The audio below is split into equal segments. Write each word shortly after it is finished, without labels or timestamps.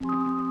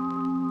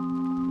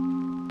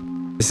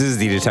This is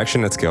the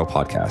Detection at Scale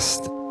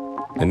podcast,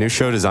 a new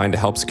show designed to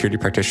help security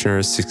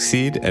practitioners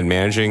succeed at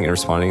managing and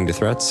responding to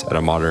threats at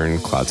a modern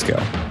cloud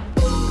scale.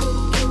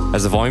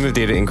 As the volume of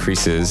data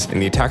increases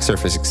and the attack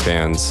surface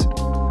expands,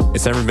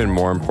 it's never been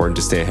more important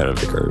to stay ahead of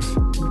the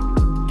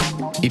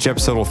curve. Each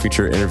episode will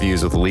feature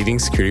interviews with leading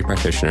security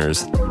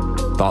practitioners,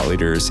 thought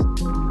leaders,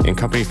 and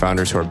company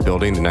founders who are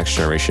building the next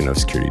generation of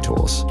security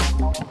tools.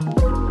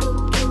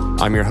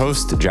 I'm your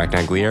host, Jack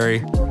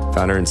Naglieri,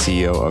 founder and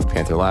CEO of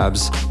Panther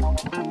Labs.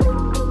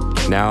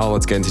 Now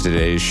let's get into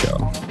today's show.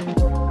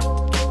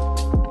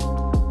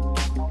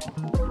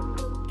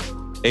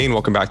 Hey, and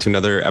welcome back to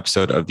another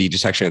episode of the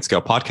Detection at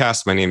Scale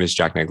podcast. My name is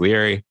Jack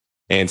Naglieri,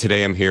 and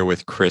today I'm here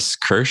with Chris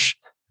Kirsch,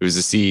 who is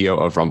the CEO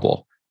of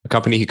Rumble, a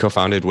company he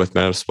co-founded with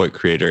Metasploit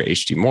creator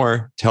HD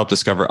Moore to help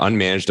discover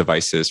unmanaged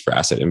devices for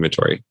asset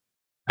inventory.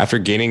 After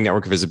gaining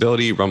network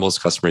visibility, Rumble's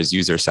customers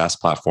use their SaaS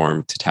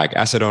platform to tag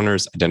asset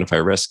owners, identify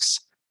risks,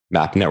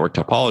 map network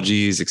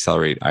topologies,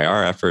 accelerate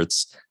IR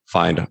efforts,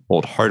 find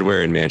old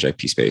hardware, and manage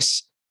IP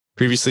space.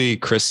 Previously,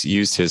 Chris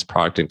used his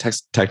product and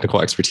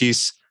technical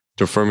expertise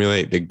to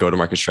formulate the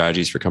go-to-market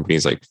strategies for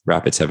companies like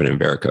Rapid7 and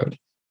Veracode.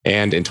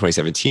 And in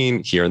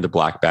 2017, he earned the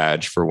Black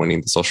Badge for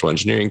winning the social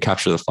engineering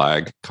Capture the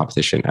Flag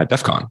competition at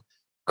DEF CON.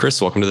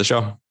 Chris, welcome to the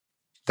show.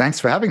 Thanks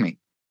for having me.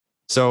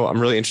 So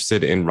I'm really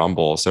interested in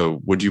Rumble.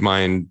 So would you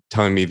mind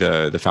telling me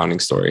the founding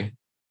story?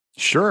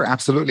 Sure,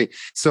 absolutely.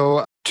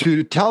 So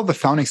to tell the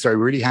founding story,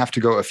 we really have to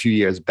go a few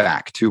years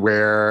back to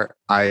where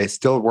I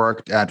still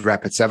worked at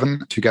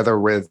Rapid7 together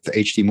with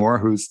HD Moore,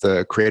 who's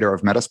the creator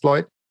of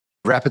Metasploit.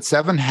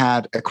 Rapid7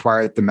 had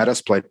acquired the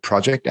Metasploit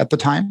project at the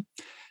time,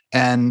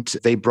 and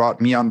they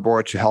brought me on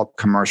board to help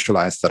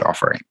commercialize that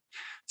offering.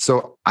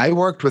 So I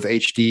worked with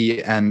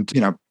HD and,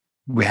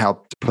 we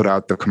helped put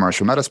out the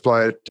commercial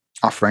Metasploit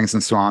offerings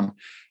and so on,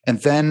 and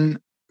then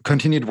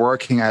continued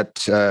working at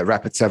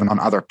Rapid7 on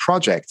other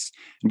projects.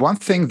 One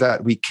thing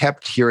that we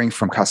kept hearing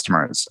from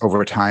customers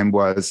over time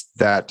was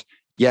that,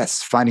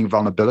 yes, finding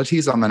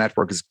vulnerabilities on the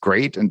network is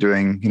great and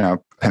doing,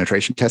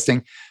 penetration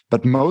testing,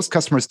 but most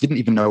customers didn't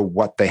even know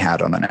what they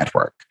had on the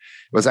network.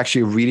 It was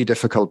actually a really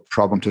difficult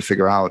problem to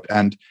figure out.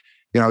 And,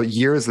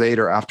 years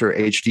later, after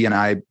HD and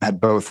I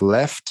had both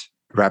left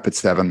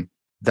Rapid7,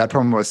 that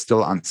problem was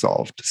still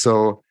unsolved.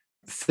 So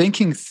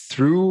thinking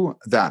through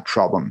that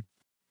problem,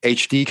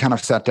 HD kind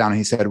of sat down and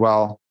he said,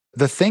 well,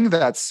 the thing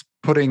that's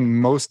putting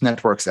most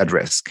networks at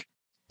risk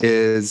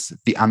is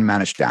the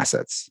unmanaged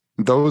assets.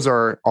 Those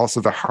are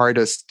also the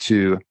hardest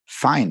to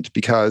find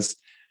because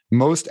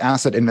most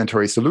asset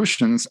inventory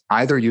solutions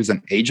either use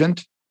an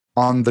agent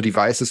on the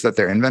devices that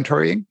they're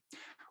inventorying,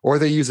 or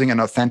they're using an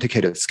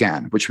authenticated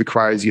scan, which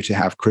requires you to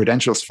have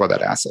credentials for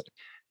that asset.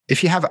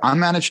 If you have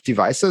unmanaged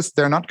devices,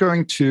 they're not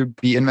going to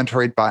be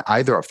inventoried by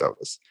either of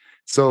those.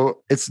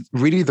 So it's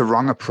really the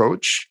wrong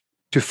approach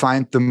to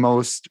find the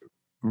most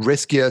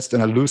riskiest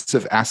and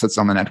elusive assets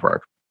on the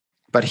network.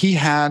 But he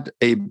had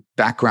a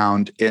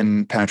background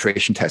in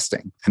penetration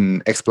testing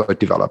and exploit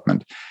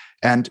development.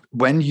 And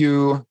when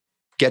you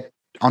get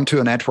onto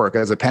a network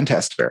as a pen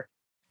tester,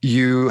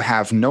 you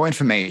have no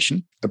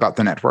information about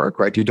the network,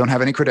 right? You don't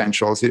have any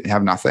credentials, you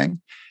have nothing.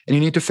 And you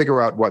need to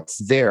figure out what's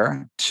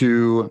there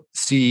to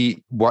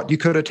see what you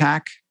could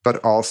attack,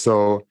 but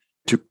also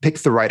to pick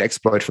the right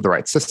exploit for the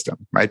right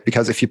system, right?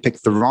 Because if you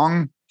pick the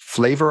wrong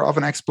flavor of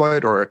an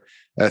exploit or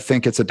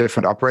think it's a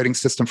different operating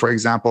system, for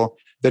example,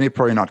 then you're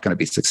probably not going to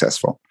be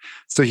successful.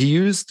 So he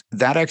used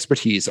that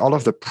expertise, all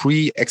of the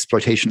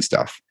pre-exploitation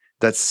stuff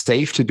that's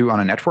safe to do on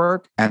a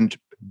network, and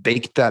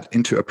baked that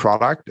into a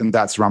product. And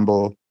that's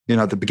Rumble,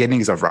 the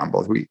beginnings of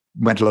Rumble. We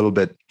went a little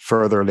bit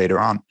further later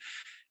on.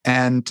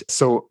 And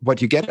so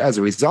what you get as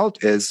a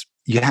result is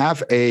you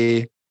have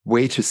a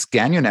way to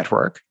scan your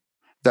network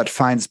that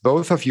finds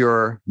both of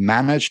your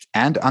managed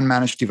and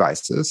unmanaged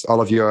devices, all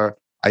of your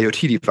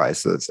IoT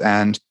devices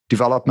and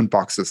development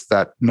boxes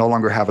that no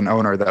longer have an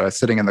owner that are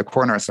sitting in the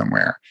corner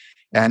somewhere,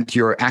 and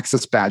your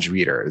access badge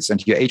readers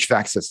and your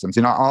HVAC systems,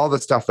 all the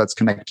stuff that's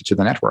connected to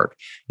the network.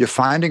 You're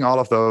finding all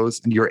of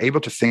those and you're able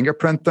to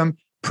fingerprint them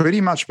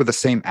pretty much with the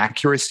same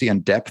accuracy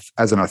and depth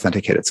as an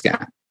authenticated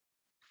scan.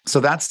 So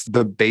that's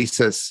the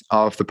basis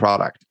of the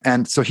product.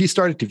 And so he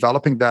started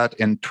developing that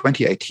in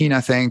 2018,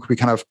 I think.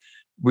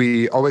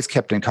 We always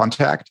kept in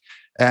contact.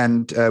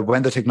 And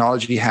when the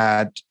technology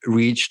had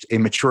reached a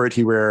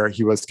maturity where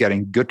he was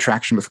getting good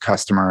traction with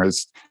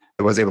customers,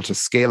 was able to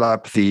scale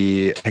up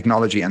the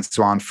technology and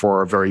so on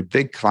for very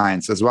big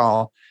clients as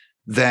well,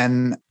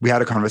 then we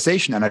had a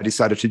conversation and I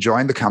decided to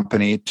join the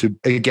company to,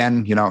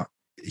 again,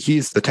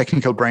 he's the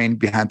technical brain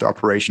behind the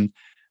operation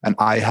and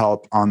I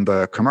help on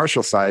the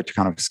commercial side to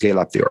kind of scale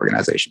up the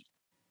organization.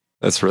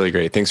 That's really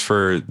great. Thanks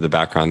for the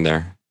background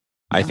there.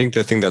 Yeah. I think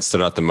the thing that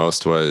stood out the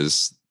most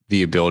was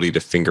the ability to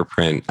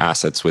fingerprint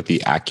assets with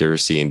the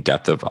accuracy and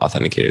depth of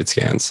authenticated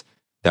scans.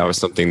 That was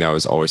something that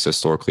was always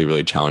historically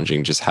really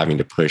challenging, just having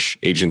to push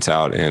agents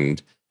out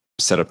and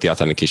set up the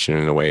authentication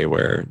in a way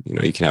where,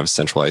 you can have a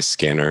centralized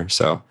scanner.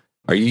 So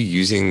are you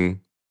using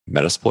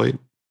Metasploit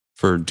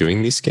for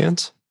doing these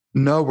scans?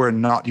 No, we're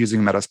not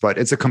using Metasploit.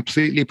 It's a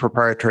completely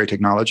proprietary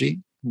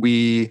technology.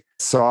 we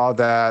saw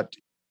that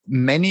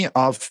many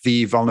of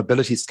the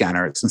vulnerability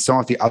scanners and some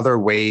of the other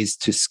ways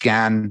to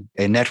scan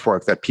a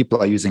network that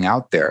people are using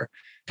out there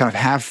kind of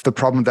have the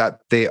problem that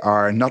they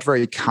are not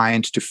very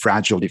kind to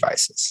fragile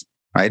devices,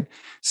 right?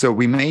 So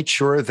we made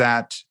sure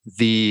that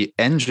the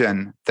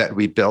engine that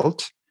we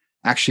built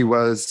actually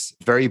was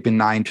very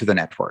benign to the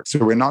network. So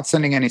we're not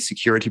sending any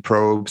security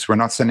probes. We're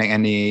not sending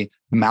any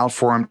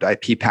malformed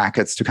IP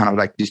packets to kind of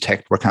like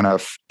detect what kind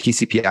of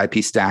TCP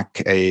IP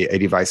stack a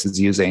device is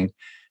using.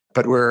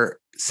 But we're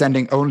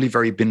sending only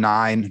very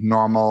benign,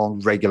 normal,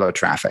 regular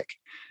traffic.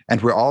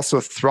 And we're also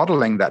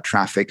throttling that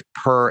traffic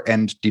per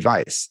end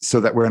device so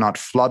that we're not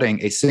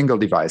flooding a single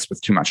device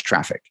with too much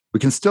traffic. We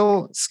can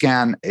still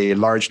scan a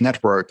large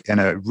network in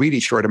a really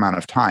short amount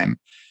of time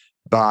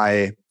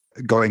by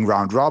going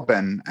round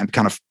robin and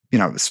kind of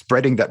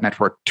spreading that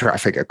network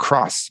traffic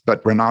across,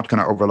 but we're not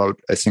going to overload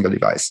a single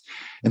device.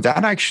 And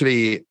that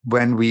actually,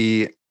 when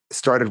we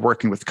started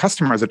working with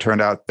customers, it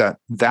turned out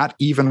that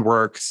even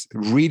works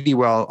really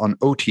well on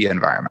OT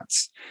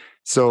environments.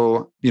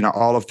 So,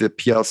 all of the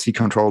PLC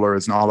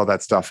controllers and all of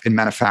that stuff in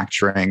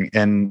manufacturing,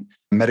 in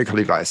medical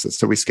devices.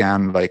 So we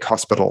scan like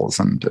hospitals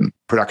and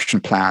production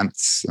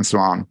plants and so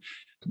on.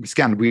 We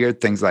scan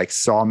weird things like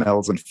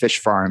sawmills and fish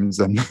farms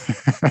and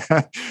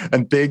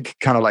and big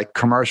kind of like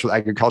commercial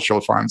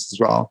agricultural farms as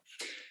well.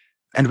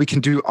 And we can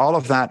do all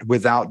of that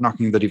without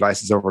knocking the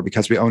devices over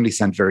because we only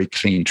send very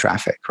clean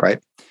traffic,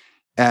 right?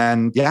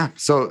 And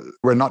so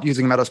we're not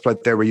using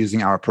Metasploit there. We're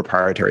using our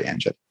proprietary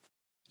engine.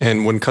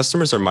 And when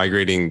customers are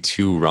migrating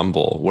to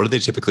Rumble, what are they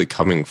typically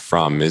coming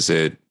from? Is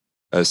it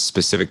a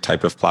specific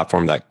type of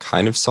platform that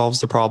kind of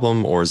solves the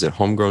problem, or is it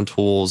homegrown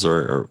tools,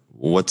 or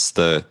what's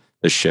the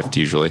shift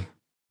usually?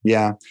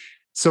 Yeah.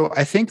 So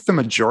I think the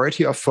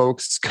majority of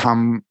folks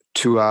come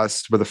to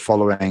us with the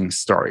following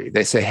story.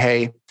 They say,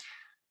 hey,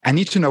 I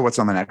need to know what's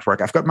on the network.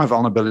 I've got my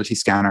vulnerability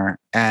scanner,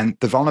 and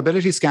the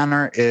vulnerability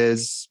scanner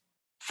is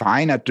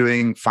fine at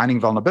finding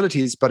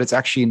vulnerabilities, but it's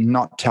actually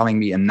not telling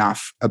me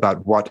enough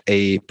about what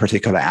a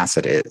particular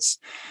asset is,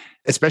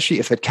 especially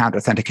if it can't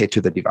authenticate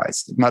to the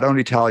device. It might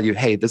only tell you,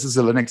 hey, this is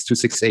a Linux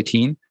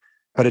 2618,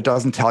 but it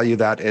doesn't tell you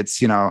that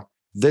it's,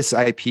 this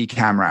IP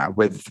camera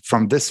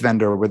from this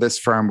vendor with this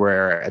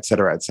firmware, et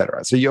cetera, et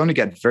cetera. So you only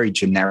get very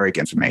generic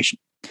information.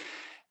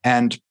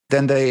 And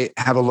then they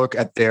have a look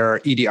at their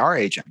EDR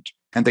agent.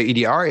 And the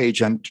EDR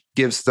agent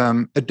gives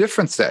them a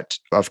different set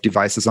of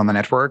devices on the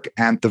network.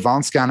 And the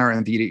Vuln scanner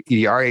and the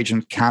EDR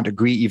agent can't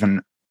agree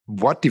even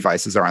what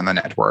devices are on the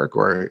network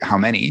or how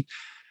many.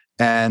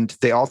 And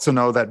they also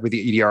know that with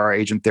the EDR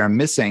agent, they're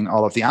missing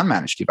all of the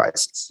unmanaged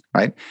devices,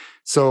 right?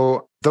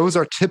 So those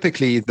are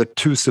typically the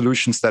two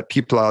solutions that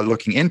people are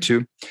looking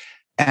into.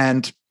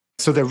 And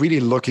so they're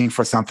really looking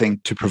for something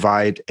to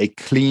provide a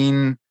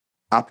clean,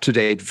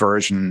 up-to-date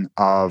version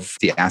of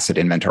the asset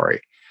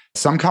inventory.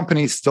 Some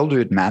companies still do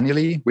it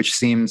manually, which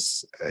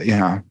seems,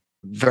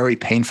 very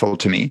painful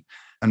to me.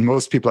 And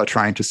most people are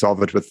trying to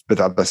solve it with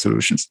other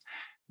solutions.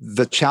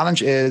 The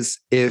challenge is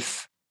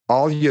if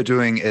all you're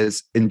doing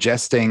is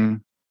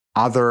ingesting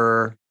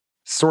other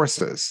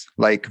sources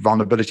like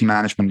vulnerability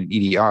management and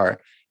EDR,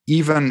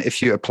 even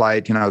if you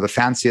applied, the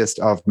fanciest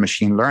of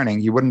machine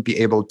learning, you wouldn't be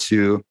able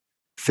to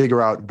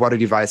figure out what a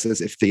device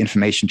is if the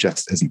information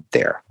just isn't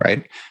there,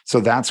 right? So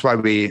that's why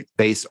we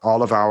base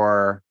all of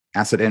our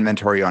asset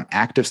inventory on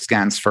active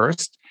scans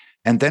first,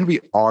 and then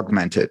we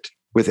augment it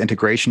with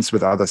integrations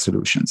with other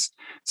solutions.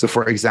 So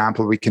for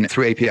example, we can,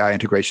 through API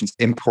integrations,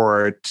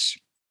 import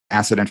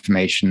asset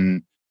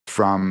information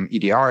from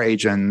EDR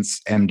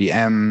agents,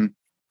 MDM,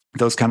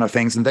 those kind of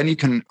things. And then you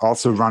can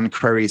also run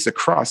queries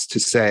across to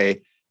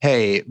say,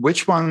 hey,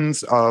 which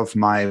ones of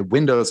my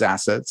Windows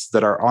assets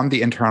that are on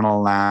the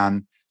internal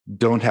LAN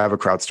don't have a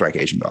CrowdStrike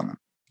agent on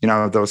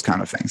them? Those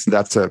kind of things. And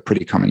that's a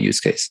pretty common use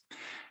case.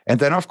 And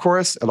then, of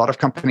course, a lot of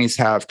companies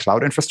have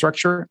cloud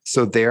infrastructure.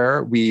 So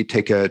there we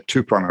take a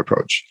two-pronged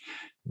approach.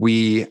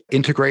 We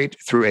integrate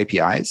through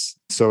APIs.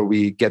 So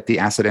we get the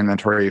asset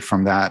inventory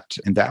from that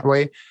in that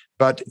way.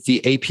 But the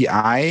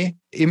API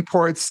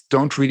imports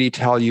don't really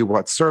tell you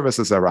what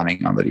services are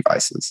running on the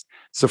devices.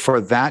 So for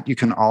that, you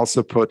can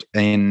also put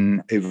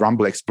in a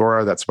Rumble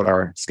Explorer. That's what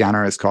our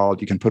scanner is called.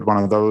 You can put one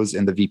of those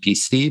in the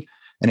VPC,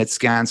 and it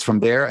scans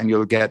from there, and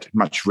you'll get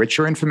much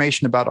richer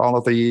information about all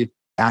of the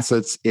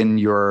assets in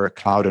your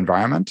cloud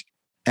environment.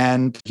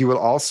 And you will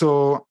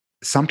also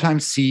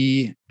sometimes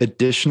see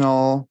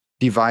additional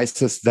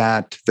devices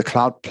that the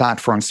cloud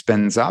platform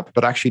spins up,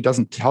 but actually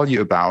doesn't tell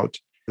you about,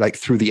 like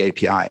through the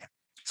API.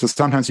 So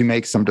sometimes you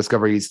make some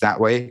discoveries that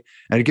way,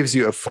 and it gives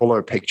you a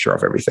fuller picture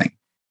of everything.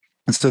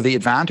 And so the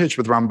advantage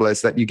with Rumble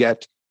is that you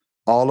get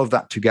all of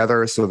that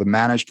together. So the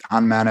managed,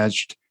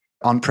 unmanaged,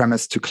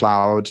 on-premise to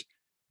cloud,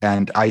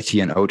 and IT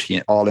and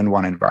OT all in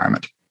one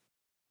environment.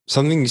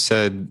 Something you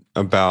said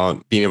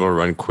about being able to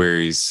run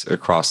queries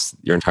across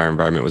your entire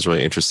environment was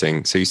really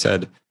interesting. So you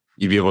said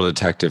you'd be able to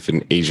detect if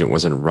an agent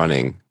wasn't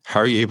running.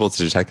 How are you able to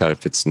detect that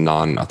if it's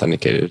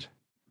non-authenticated?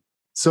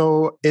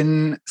 So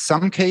in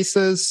some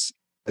cases,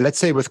 let's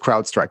say with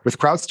CrowdStrike. With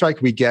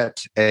CrowdStrike, we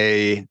get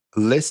a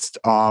list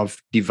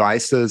of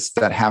devices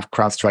that have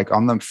CrowdStrike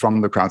on them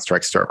from the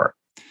CrowdStrike server.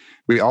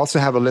 We also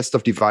have a list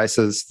of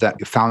devices that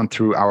we found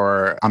through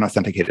our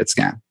unauthenticated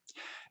scan.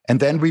 And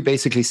then we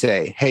basically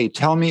say, hey,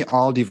 tell me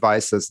all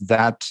devices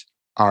that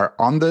are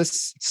on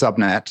this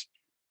subnet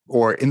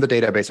or in the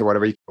database or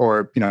whatever,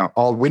 or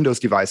all Windows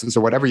devices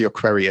or whatever your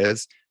query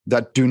is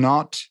that do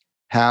not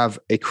have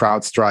a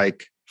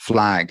CrowdStrike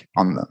flag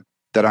on them,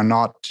 that are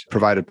not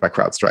provided by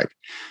CrowdStrike.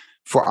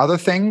 For other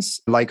things,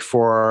 like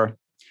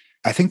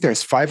I think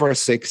there's 5 or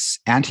 6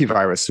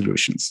 antivirus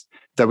solutions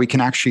that we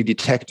can actually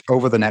detect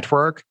over the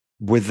network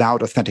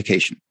without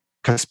authentication.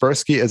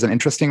 Kaspersky is an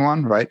interesting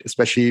one, right?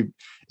 Especially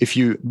if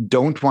you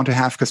don't want to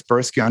have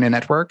Kaspersky on your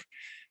network,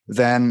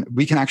 then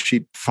we can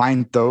actually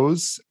find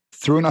those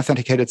through an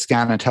authenticated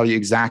scan and tell you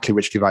exactly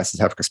which devices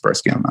have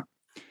Kaspersky on them.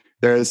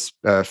 There's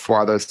 4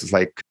 others,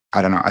 like,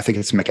 I don't know, I think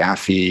it's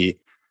McAfee,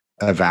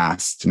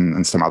 Avast,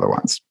 and some other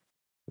ones.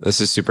 This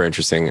is super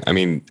interesting. I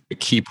mean, a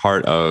key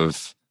part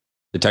of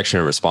detection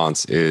and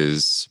response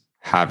is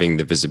having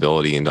the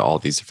visibility into all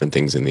these different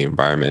things in the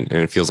environment.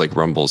 And it feels like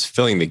Rumble's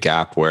filling the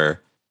gap where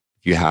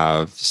you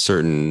have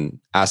certain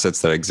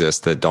assets that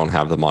exist that don't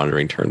have the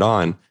monitoring turned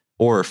on.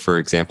 Or, for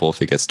example,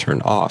 if it gets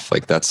turned off,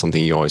 like that's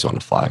something you always want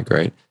to flag,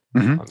 right?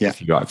 Mm-hmm. Yeah.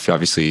 If you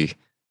obviously,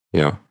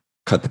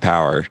 cut the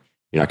power,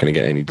 you're not going to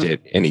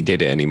get any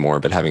data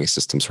anymore. But having a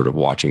system sort of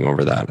watching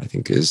over that, I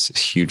think, is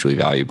hugely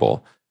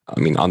valuable. I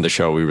mean, on the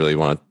show, we really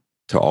want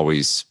to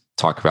always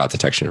talk about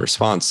detection and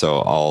response. So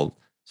I'll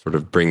sort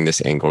of bring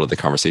this angle to the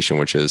conversation,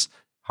 which is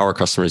how are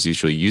customers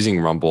usually using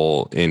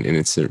Rumble in an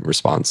incident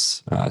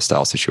response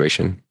style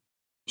situation?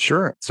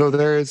 Sure. So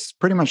there's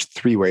pretty much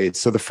 3 ways.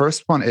 So the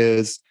first one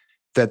is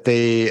that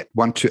they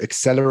want to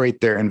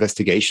accelerate their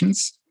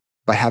investigations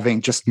by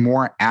having just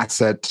more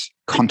asset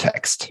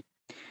context.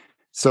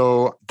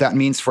 So that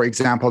means, for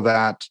example,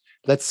 that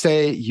let's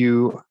say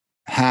you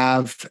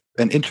have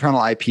an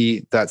internal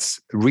IP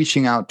that's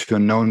reaching out to a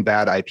known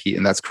bad IP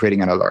and that's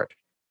creating an alert.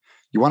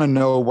 You want to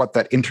know what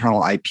that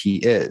internal IP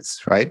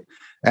is, right?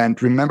 And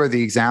remember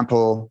the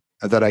example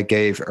that I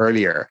gave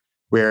earlier,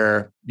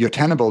 where your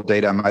Tenable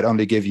data might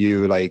only give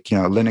you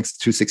Linux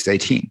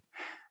 2618.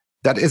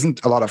 That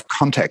isn't a lot of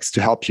context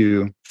to help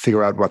you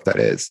figure out what that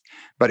is.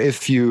 But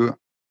if you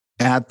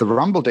add the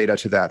Rumble data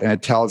to that and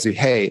it tells you,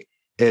 hey,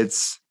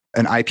 it's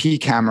an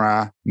IP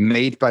camera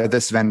made by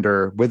this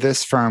vendor with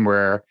this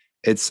firmware,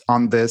 it's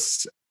on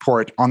this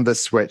port, on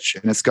this switch,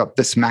 and it's got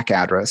this MAC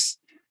address,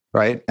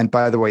 right? And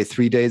by the way,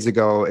 3 days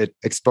ago, it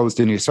exposed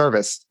a new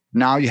service.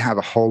 Now you have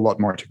a whole lot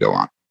more to go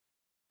on,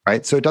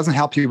 right? So it doesn't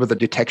help you with the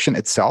detection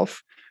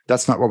itself.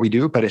 That's not what we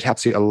do, but it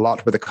helps you a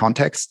lot with the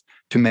context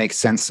to make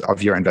sense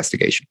of your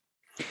investigation.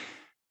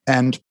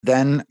 And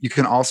then you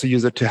can also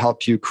use it to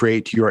help you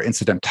create your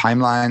incident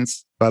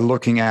timelines by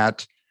looking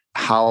at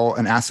how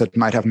an asset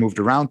might have moved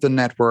around the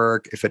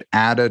network, if it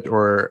added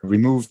or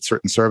removed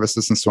certain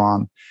services and so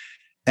on.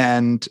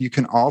 And you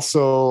can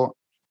also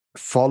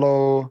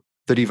follow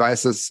the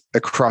devices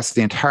across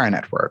the entire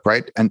network,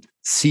 right? And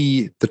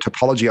see the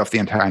topology of the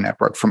entire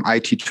network from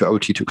IT to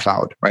OT to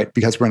cloud, right?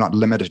 Because we're not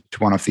limited to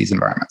one of these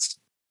environments.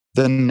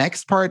 The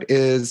next part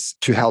is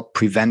to help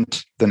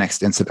prevent the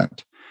next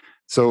incident.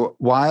 So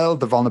while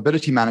the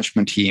vulnerability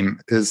management team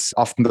is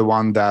often the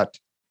one that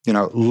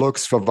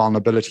looks for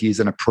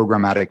vulnerabilities in a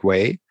programmatic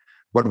way,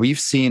 what we've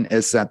seen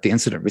is that the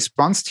incident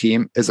response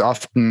team is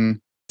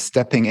often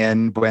stepping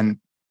in when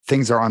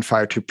things are on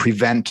fire to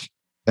prevent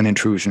an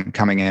intrusion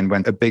coming in,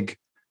 when a big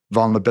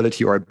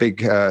vulnerability or a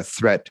big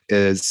threat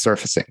is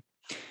surfacing.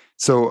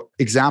 So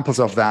examples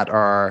of that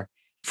are,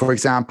 for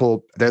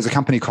example, there's a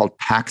company called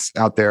Pax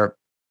out there,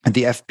 and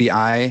the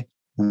FBI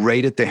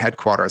raided their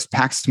headquarters.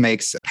 Pax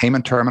makes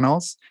payment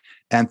terminals,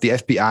 and the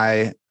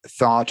FBI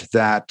thought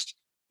that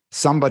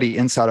somebody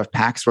inside of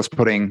Pax was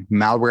putting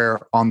malware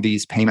on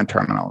these payment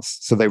terminals.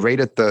 So they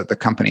raided the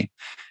company.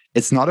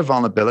 It's not a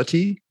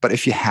vulnerability, but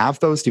if you have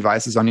those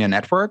devices on your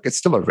network, it's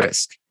still a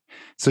risk.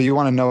 So you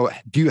want to know,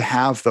 do you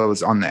have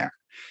those on there?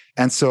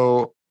 And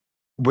so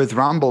with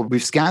Rumble,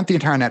 we've scanned the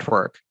entire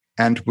network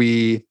and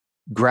we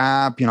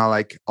grab,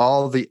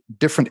 all the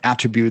different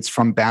attributes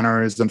from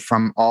banners and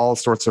from all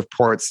sorts of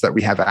ports that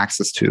we have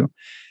access to.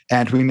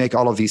 And we make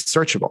all of these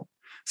searchable.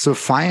 So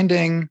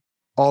finding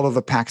all of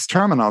the Pax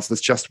terminals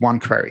is just one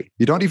query.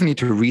 You don't even need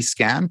to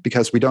rescan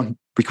because we don't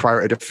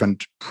require a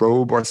different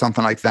probe or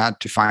something like that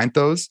to find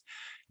those.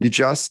 You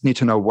just need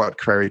to know what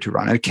query to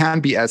run. And it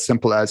can be as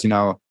simple as,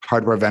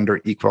 hardware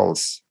vendor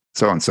equals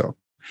so and so.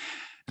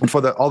 And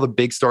for all the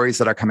big stories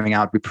that are coming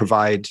out, we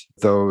provide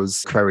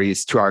those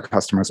queries to our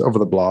customers over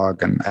the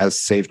blog and as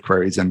saved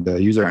queries in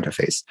the user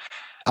interface.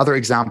 Other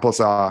examples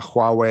are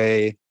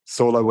Huawei,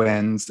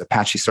 SolarWinds,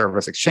 Apache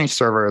servers, Exchange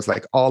servers,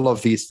 like all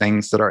of these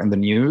things that are in the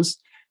news.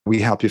 We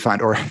help you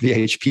find, or the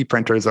HP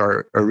printers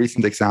are a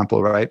recent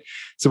example, right?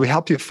 So we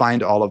help you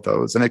find all of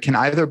those. And it can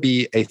either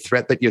be a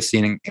threat that you're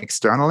seeing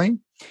externally,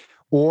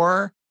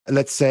 or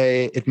let's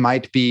say it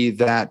might be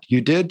that you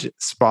did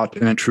spot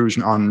an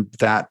intrusion on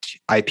that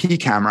IP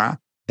camera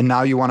And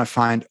now you want to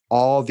find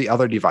all the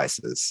other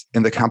devices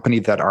in the company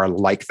that are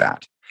like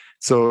that.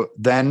 So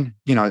then,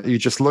 you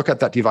just look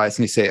at that device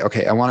and you say,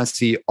 okay, I want to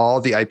see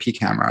all the IP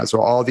cameras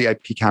or all the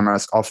IP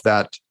cameras of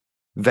that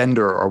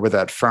vendor or with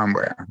that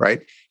firmware, right?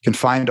 You can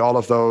find all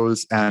of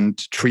those and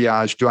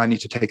triage, do I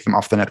need to take them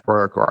off the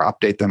network or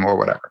update them or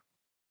whatever?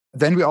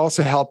 Then we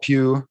also help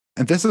you,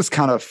 and this is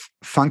kind of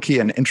funky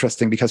and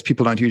interesting because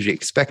people don't usually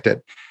expect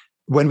it.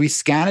 When we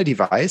scan a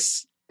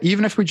device,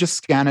 even if we just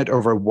scan it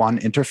over one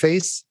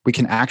interface, we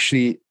can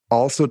actually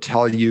also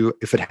tell you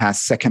if it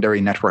has secondary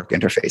network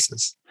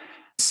interfaces.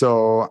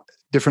 So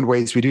different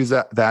ways we do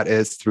that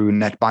is through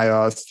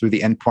NetBIOS, through the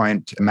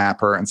endpoint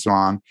mapper, and so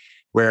on,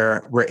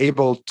 where we're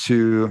able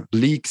to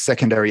leak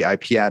secondary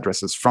IP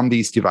addresses from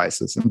these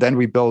devices. And then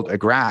we build a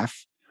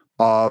graph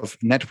of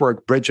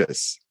network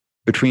bridges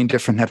between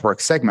different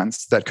network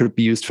segments that could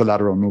be used for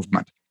lateral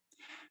movement.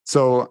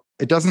 So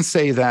it doesn't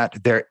say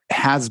that there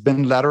has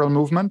been lateral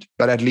movement,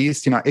 but at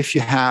least, if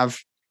you have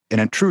an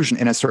intrusion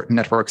in a certain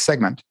network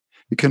segment,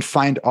 you can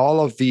find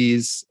all of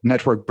these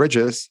network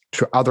bridges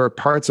to other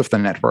parts of the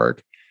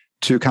network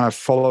to kind of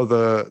follow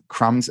the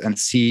crumbs and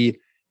see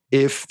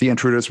if the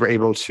intruders were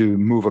able to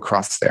move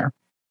across there.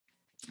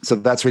 So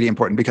that's really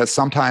important because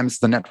sometimes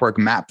the network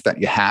map that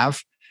you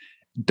have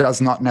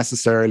does not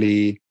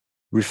necessarily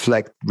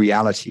reflect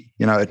reality.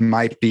 It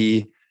might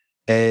be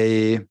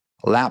a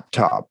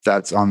laptop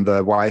that's on the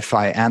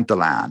Wi-Fi and the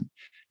LAN.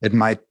 It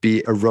might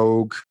be a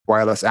rogue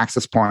wireless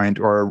access point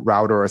or a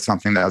router or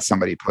something that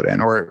somebody put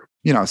in, or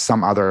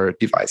some other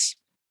device.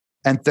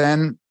 And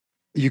then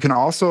you can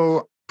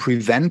also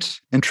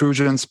prevent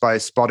intrusions by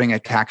spotting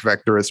attack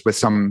vectors with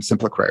some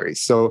simpler queries.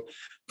 So,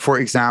 for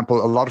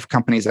example, a lot of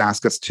companies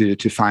ask us to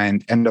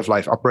find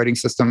end-of-life operating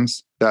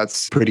systems.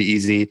 That's pretty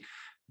easy.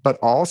 But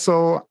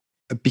also,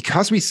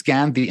 because we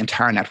scan the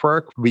entire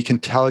network, we can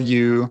tell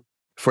you,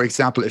 for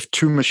example, if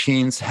two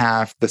machines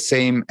have the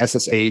same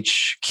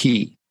SSH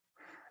key,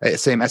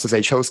 same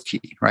SSH host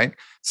key, right?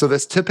 So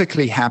this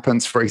typically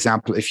happens, for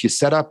example, if you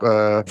set up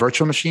a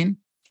virtual machine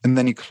and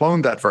then you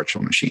clone that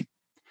virtual machine.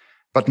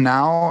 But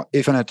now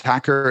if an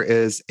attacker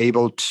is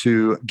able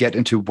to get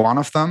into one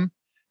of them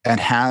and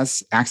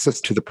has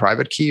access to the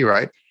private key,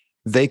 right,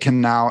 they can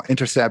now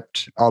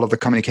intercept all of the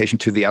communication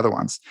to the other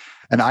ones.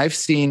 And I've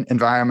seen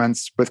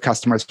environments with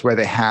customers where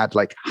they had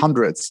like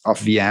hundreds of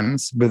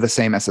VMs with the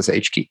same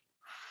SSH key.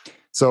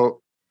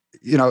 So,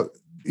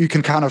 you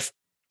can kind of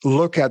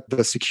look at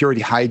the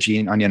security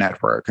hygiene on your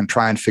network and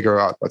try and figure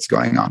out what's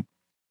going on.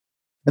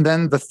 And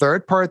then the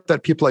third part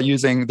that people are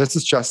using, this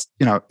is just,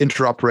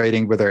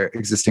 interoperating with their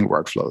existing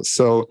workflows.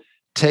 So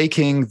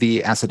taking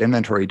the asset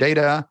inventory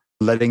data,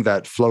 letting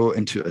that flow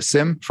into a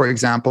SIM, for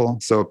example.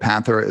 So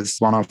Panther is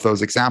one of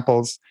those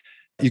examples.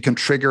 You can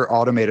trigger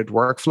automated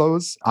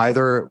workflows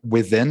either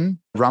within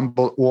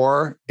Rumble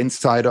or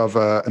inside of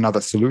another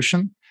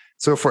solution.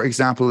 So for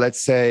example, let's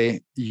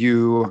say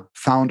you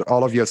found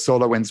all of your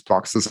SolarWinds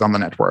boxes on the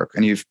network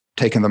and you've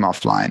taken them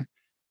offline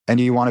and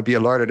you want to be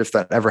alerted if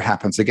that ever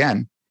happens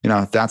again.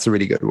 That's a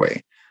really good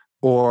way.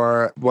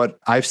 Or what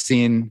I've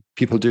seen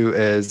people do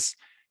is,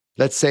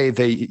 let's say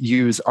they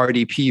use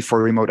RDP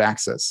for remote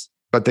access,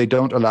 but they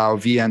don't allow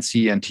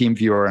VNC and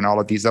TeamViewer and all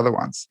of these other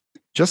ones.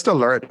 Just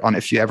alert on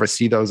if you ever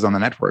see those on the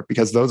network,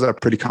 because those are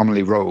pretty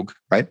commonly rogue,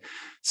 right?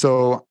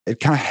 So it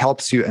kind of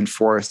helps you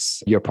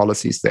enforce your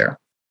policies there.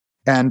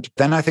 And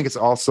then I think it's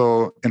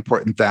also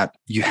important that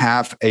you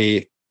have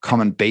a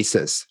common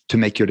basis to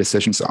make your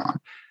decisions on.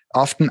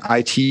 Often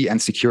IT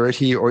and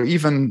security, or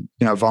even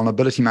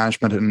vulnerability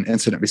management and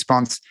incident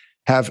response,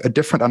 have a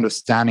different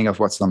understanding of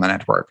what's on the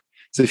network.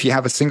 So if you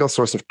have a single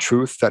source of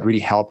truth, that really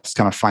helps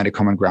kind of find a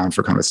common ground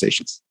for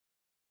conversations.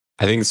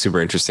 I think it's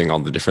super interesting, all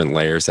the different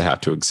layers that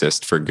have to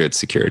exist for good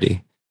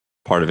security.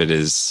 Part of it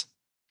is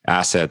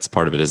assets,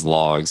 part of it is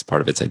logs,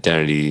 part of it's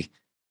identity,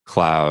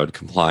 cloud,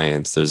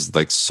 compliance. There's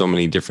like so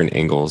many different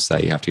angles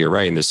that you have to get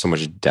right. And there's so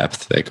much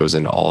depth that goes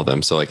into all of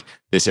them. So like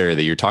this area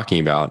that you're talking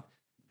about,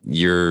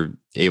 you're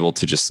able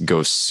to just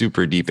go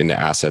super deep into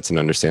assets and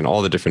understand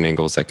all the different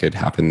angles that could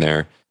happen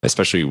there,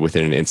 especially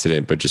within an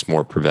incident, but just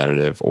more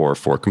preventative or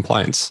for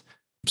compliance.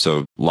 So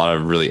a lot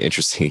of really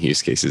interesting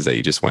use cases that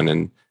you just went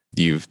and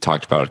you've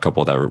talked about a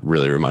couple that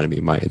really reminded me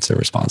of my incident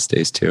response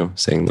days too,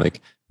 saying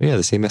like, oh yeah,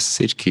 the same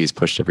SSH key is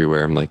pushed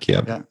everywhere. I'm like,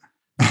 yeah.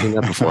 I've seen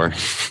that before.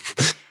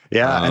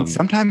 Yeah. And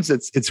sometimes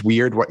it's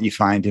weird what you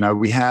find.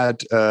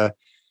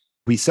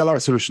 We sell our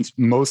solutions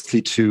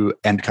mostly to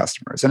end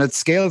customers, and it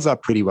scales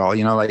up pretty well.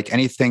 Like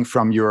anything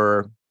from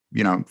your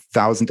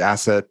 1,000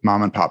 asset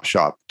mom and pop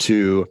shop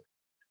to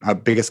our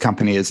biggest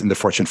company is in the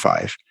Fortune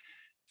 5.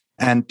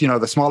 And,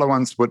 the smaller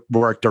ones would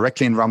work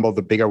directly in Rumble.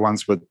 The bigger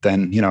ones would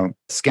then,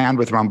 scan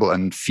with Rumble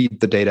and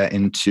feed the data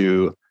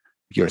into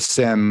your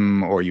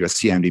SIM or your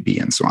CMDB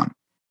and so on.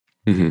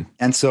 Mm-hmm.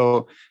 And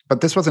so,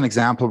 but this was an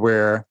example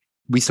where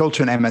we sold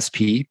to an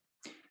MSP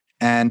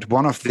and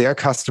one of their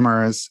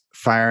customers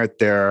fired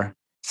their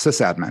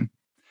sysadmin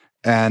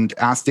and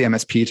asked the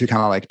MSP to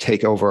kind of like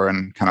take over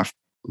and kind of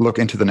look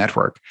into the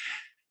network.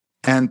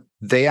 And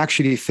they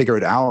actually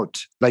figured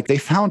out, like they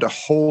found a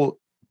whole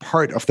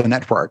part of the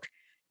network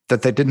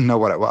that they didn't know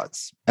what it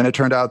was. And it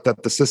turned out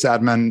that the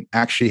sysadmin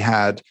actually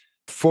had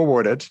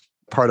forwarded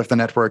part of the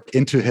network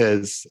into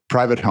his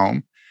private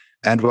home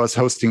and was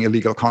hosting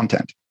illegal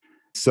content.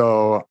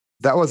 So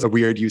that was a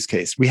weird use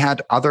case. We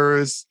had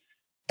others,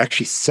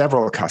 actually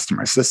several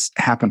customers. This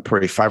happened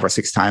probably 5 or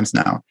 6 times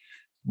now,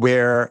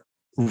 where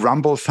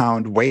Rumble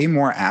found way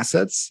more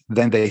assets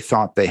than they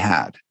thought they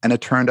had. And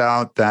it turned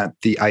out that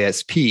the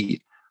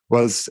ISP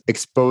was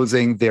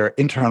exposing their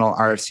internal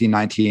RFC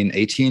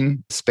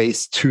 1918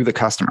 space to the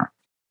customer.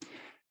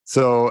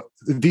 So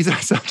these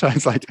are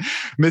sometimes like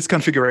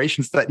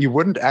misconfigurations that you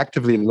wouldn't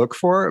actively look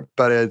for,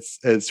 but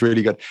it's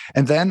really good.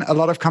 And then a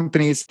lot of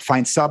companies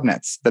find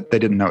subnets that they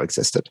didn't know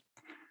existed.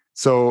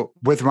 So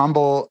with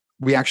Rumble,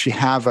 we actually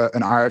have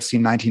an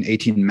RFC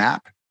 1918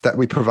 map that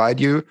we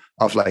provide you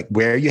of like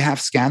where you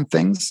have scanned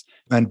things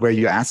and where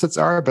your assets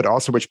are, but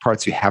also which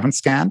parts you haven't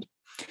scanned.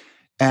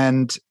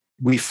 And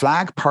we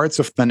flag parts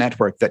of the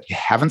network that you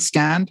haven't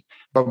scanned,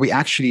 but we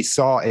actually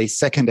saw a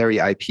secondary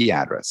IP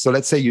address. So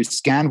let's say you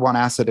scan one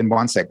asset in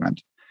one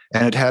segment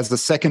and it has the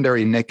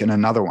secondary NIC in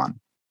another one.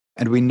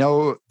 And we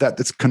know that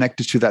it's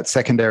connected to that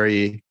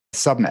secondary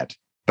subnet,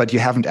 but you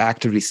haven't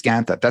actively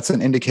scanned that. That's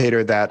an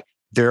indicator that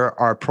there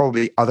are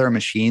probably other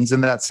machines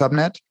in that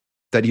subnet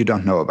that you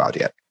don't know about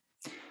yet.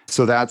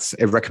 So that's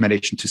a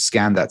recommendation to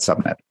scan that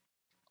subnet.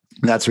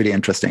 That's really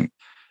interesting.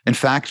 In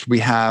fact, we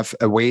have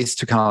ways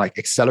to kind of like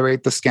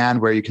accelerate the scan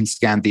where you can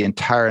scan the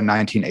entire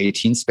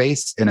 1918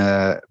 space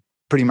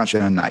pretty much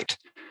in a night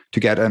to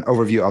get an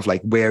overview of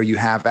like where you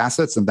have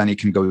assets, and then you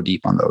can go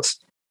deep on those.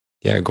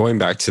 Yeah, going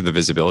back to the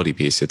visibility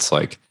piece, it's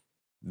like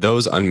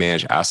those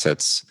unmanaged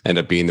assets end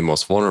up being the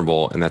most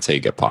vulnerable, and that's how you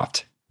get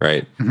popped,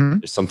 right? Mm-hmm.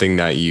 It's something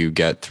that you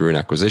get through an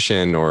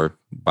acquisition or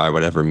by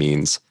whatever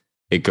means.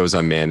 It goes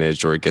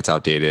unmanaged or it gets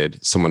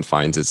outdated. Someone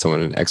finds it,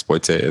 someone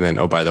exploits it, and then,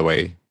 oh, by the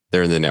way,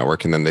 they're in the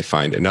network, and then they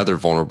find another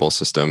vulnerable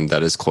system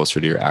that is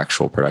closer to your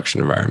actual production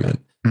environment.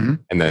 Mm-hmm.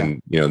 And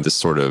then, this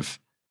sort of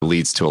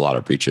leads to a lot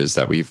of breaches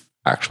that we've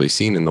actually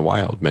seen in the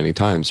wild many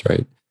times,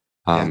 right?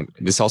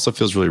 This also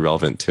feels really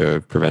relevant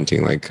to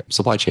preventing like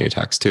supply chain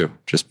attacks too,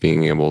 just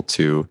being able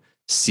to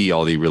see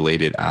all the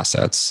related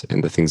assets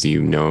and the things that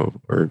you know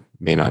or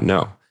may not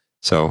know.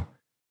 So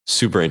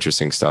super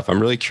interesting stuff.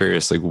 I'm really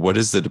curious, like what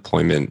does the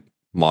deployment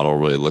model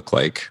really look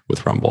like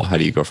with Rumble? How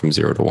do you go from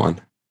 0 to 1?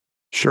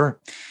 Sure.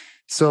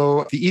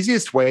 So the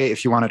easiest way,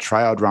 if you want to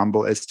try out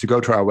Rumble, is to go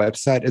to our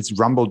website. It's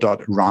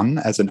rumble.run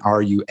as an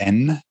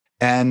RUN.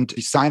 And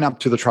you sign up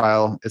to the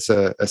trial. It's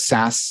a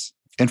SaaS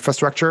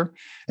infrastructure.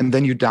 And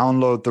then you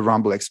download the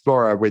Rumble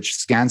Explorer, which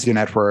scans your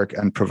network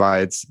and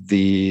provides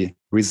the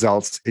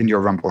results in your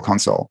Rumble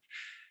console.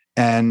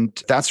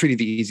 And that's really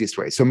the easiest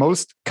way. So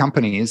most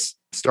companies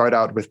start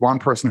out with one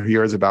person who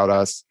hears about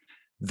us.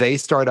 They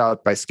start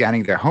out by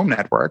scanning their home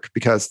network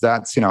because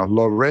that's,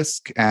 low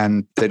risk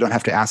and they don't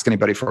have to ask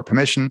anybody for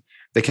permission.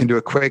 They can do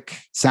a quick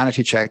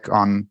sanity check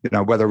on,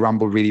 whether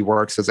Rumble really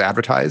works as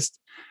advertised.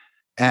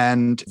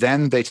 And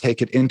then they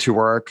take it into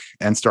work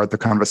and start the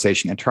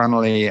conversation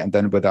internally and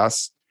then with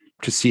us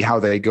to see how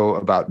they go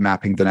about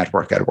mapping the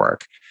network at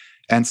work.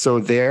 And so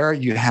there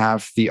you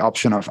have the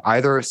option of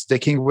either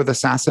sticking with a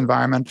SaaS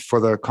environment for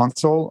the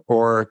console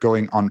or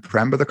going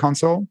on-prem with the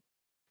console.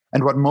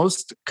 And what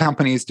most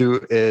companies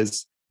do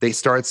is they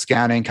start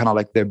scanning kind of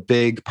like the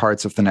big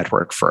parts of the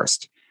network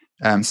first.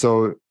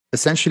 So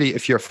essentially,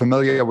 if you're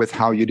familiar with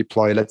how you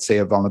deploy, let's say,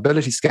 a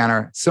vulnerability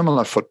scanner,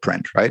 similar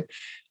footprint, right?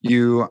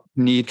 You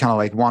need kind of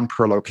like one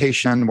per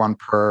location, one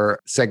per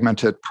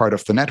segmented part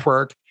of the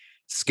network,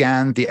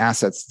 scan the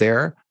assets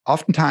there.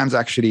 Oftentimes,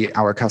 actually,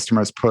 our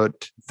customers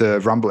put the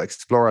Rumble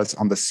Explorers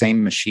on the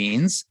same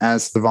machines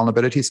as the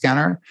vulnerability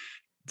scanner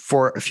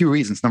for a few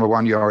reasons. Number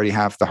one, you already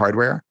have the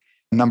hardware.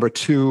 Number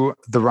two,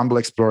 the Rumble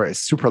Explorer is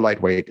super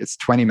lightweight. It's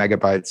 20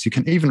 megabytes. You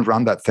can even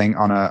run that thing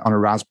on a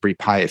Raspberry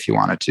Pi if you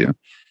wanted to.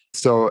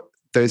 So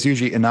there's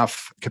usually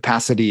enough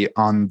capacity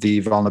on the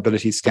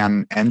vulnerability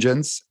scan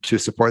engines to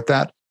support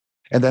that.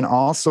 And then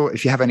also,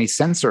 if you have any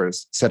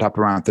sensors set up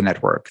around the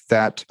network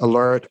that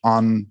alert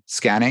on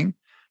scanning,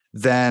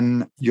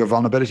 then your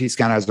vulnerability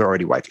scanners are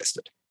already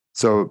whitelisted.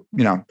 So,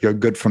 you're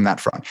good from that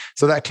front.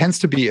 So that tends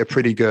to be a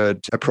pretty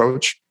good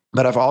approach.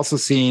 But I've also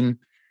seen,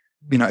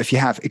 if you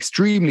have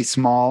extremely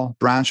small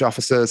branch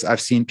offices,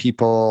 I've seen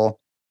people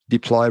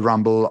deploy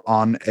Rumble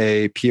on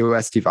a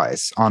POS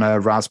device, on a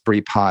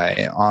Raspberry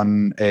Pi,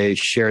 on a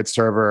shared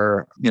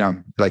server,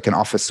 like an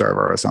office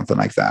server or something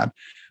like that.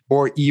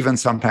 Or even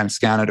sometimes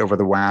scan it over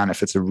the WAN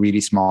if it's a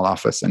really small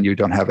office and you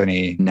don't have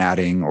any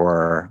NATing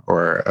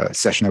or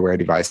session-aware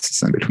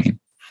devices in between.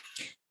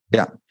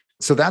 Yeah.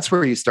 So that's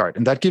where you start.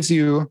 And that gives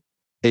you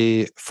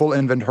a full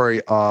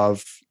inventory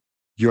of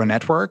your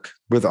network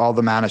with all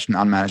the managed and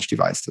unmanaged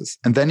devices.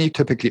 And then you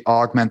typically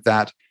augment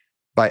that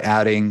by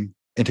adding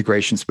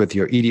integrations with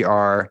your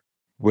EDR,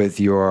 with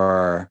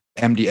your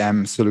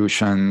MDM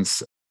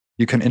solutions.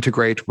 You can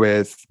integrate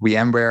with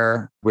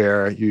VMware,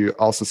 where you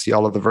also see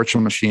all of the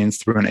virtual machines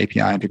through an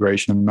API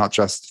integration, not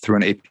just through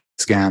an API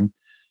scan.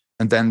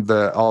 And then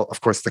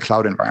of course, the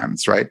cloud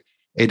environments, right?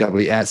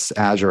 AWS,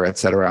 Azure,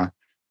 etc.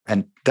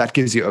 And that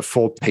gives you a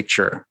full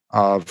picture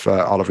of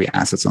all of your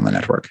assets on the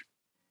network.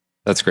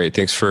 That's great.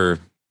 Thanks for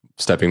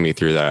stepping me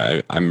through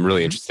that. I'm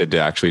really interested to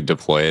actually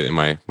deploy it in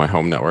my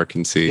home network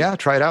and see. Yeah,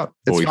 try it out.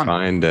 It's what we fun.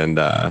 find. And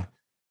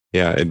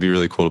it'd be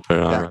really cool to put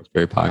it on a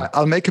Raspberry Pi.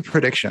 I'll make a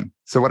prediction.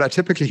 So what I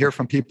typically hear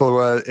from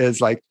people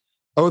is like,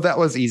 oh, that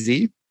was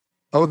easy.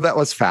 Oh, that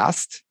was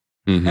fast.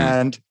 Mm-hmm.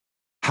 And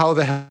how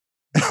the hell?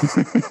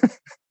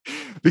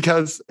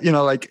 Because,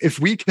 like if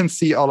we can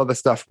see all of the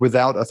stuff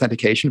without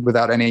authentication,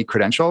 without any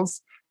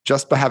credentials,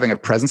 just by having a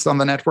presence on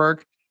the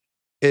network,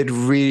 it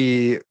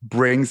really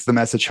brings the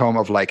message home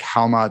of like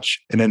how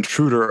much an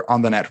intruder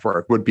on the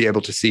network would be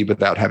able to see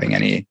without having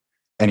any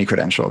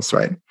credentials,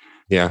 right?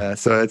 Yeah.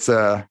 So it's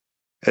a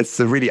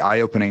really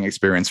eye-opening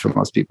experience for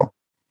most people.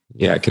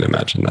 Yeah, I can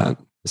imagine that,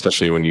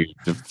 especially when you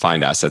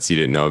find assets you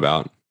didn't know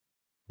about.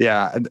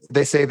 Yeah,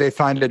 they say they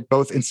find it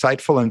both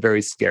insightful and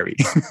very scary.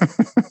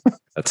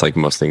 That's like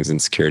most things in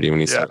security when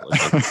you start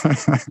looking.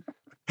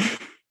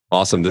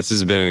 Awesome. This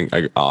has been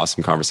an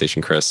awesome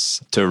conversation,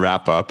 Chris. To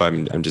wrap up,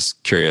 I'm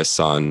just curious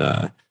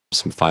on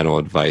some final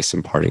advice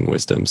and parting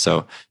wisdom.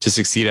 So to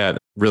succeed at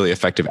really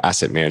effective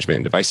asset management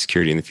and device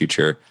security in the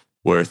future,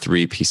 what are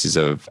 3 pieces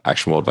of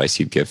actionable advice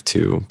you'd give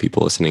to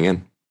people listening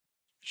in?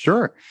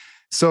 Sure.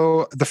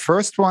 So the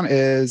first one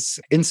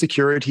is in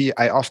security,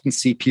 I often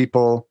see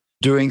people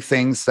doing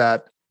things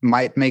that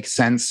might make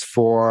sense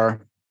for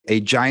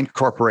a giant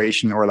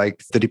corporation or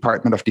like the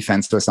Department of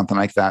Defense or something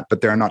like that, but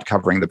they're not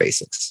covering the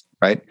basics,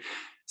 right?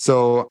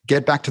 So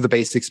get back to the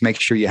basics, make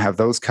sure you have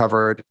those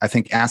covered. I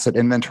think asset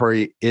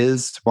inventory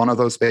is one of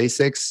those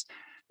basics.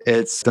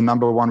 It's the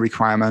number one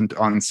requirement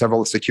on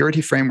several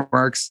security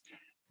frameworks.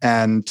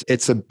 And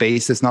it's a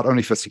basis not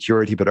only for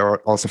security, but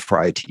also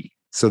for IT.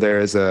 So there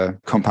is a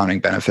compounding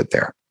benefit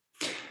there.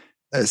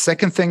 The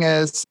second thing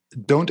is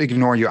don't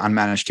ignore your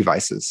unmanaged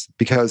devices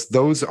because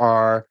those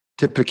are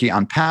typically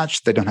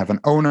unpatched. They don't have an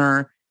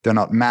owner. They're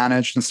not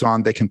managed and so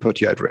on. They can put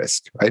you at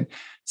risk, right?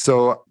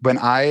 So when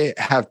I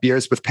have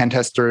beers with pen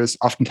testers,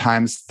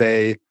 oftentimes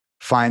they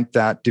find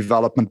that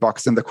development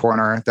box in the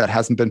corner that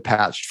hasn't been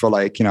patched for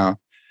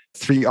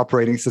 3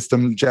 operating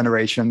system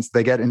generations.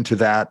 They get into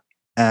that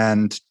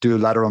and do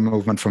lateral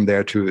movement from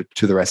there to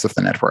the rest of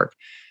the network.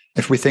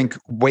 If we think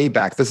way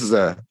back,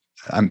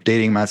 I'm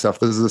dating myself.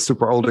 This is a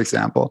super old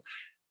example.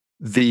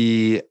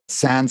 The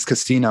Sands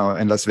Casino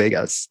in Las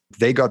Vegas,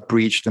 they got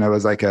breached, and it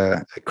was like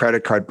a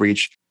credit card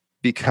breach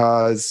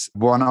because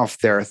one of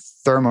their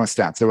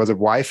thermostats, there was a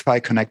Wi-Fi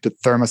connected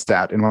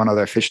thermostat in one of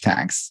their fish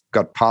tanks,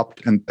 got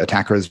popped, and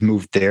attackers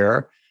moved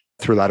there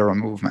through lateral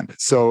movement.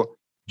 So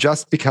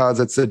just because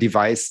it's a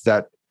device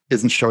that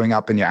isn't showing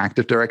up in your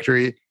Active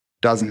Directory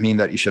doesn't mean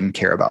that you shouldn't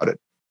care about it.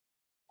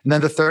 And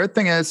then the third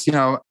thing is,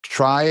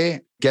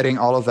 try getting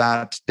all of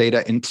that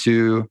data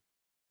into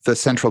the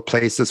central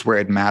places where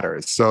it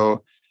matters.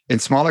 So in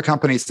smaller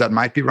companies, that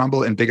might be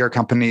Rumble. In bigger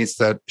companies,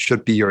 that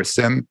should be your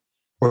SIEM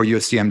or your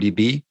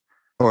CMDB,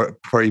 or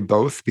probably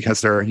both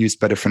because they're used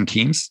by different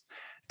teams.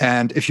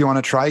 And if you want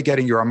to try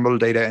getting your Rumble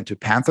data into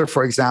Panther,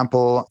 for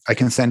example, I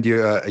can send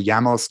you a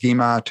YAML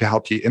schema to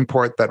help you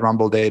import that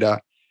Rumble data.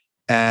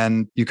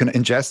 And you can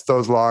ingest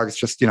those logs,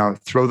 just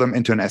throw them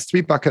into an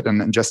S3 bucket and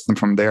ingest them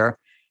from there.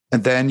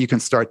 And then you can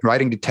start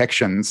writing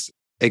detections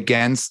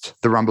against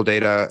the Rumble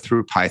data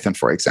through Python,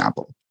 for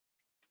example.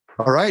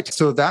 All right,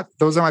 so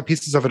those are my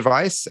pieces of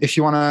advice. If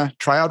you want to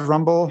try out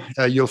Rumble,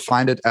 you'll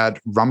find it at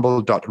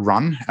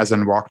rumble.run, as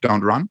in walk,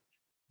 don't run.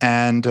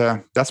 And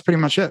that's pretty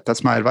much it.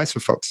 That's my advice for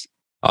folks.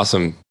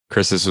 Awesome.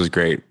 Chris, this was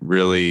great.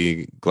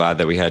 Really glad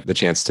that we had the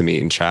chance to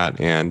meet and chat,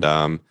 and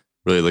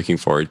really looking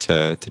forward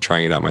to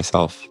trying it out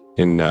myself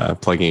and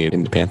plugging it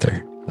into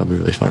Panther. That'll be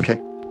really fun. Okay,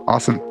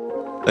 awesome.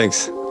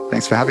 Thanks.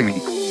 Thanks for having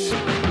me.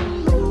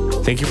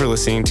 Thank you for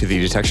listening to the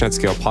Detection at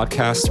Scale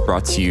podcast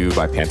brought to you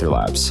by Panther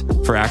Labs.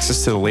 For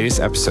access to the latest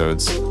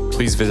episodes,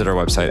 please visit our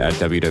website at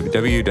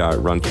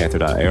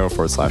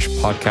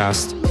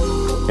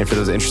www.runpanther.io/podcast. And for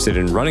those interested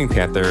in running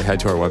Panther, head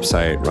to our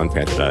website,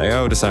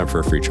 runpanther.io, to sign up for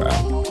a free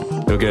trial.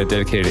 You'll get a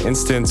dedicated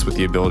instance with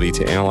the ability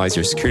to analyze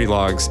your security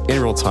logs in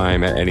real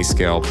time at any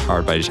scale,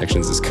 powered by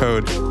Detections as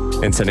Code,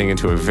 and sending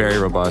into a very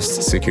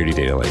robust security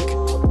data lake.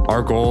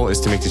 Our goal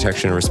is to make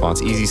detection and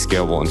response easy,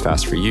 scalable, and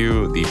fast for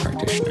you, the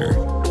practitioner.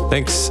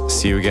 Thanks.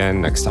 See you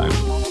again next time.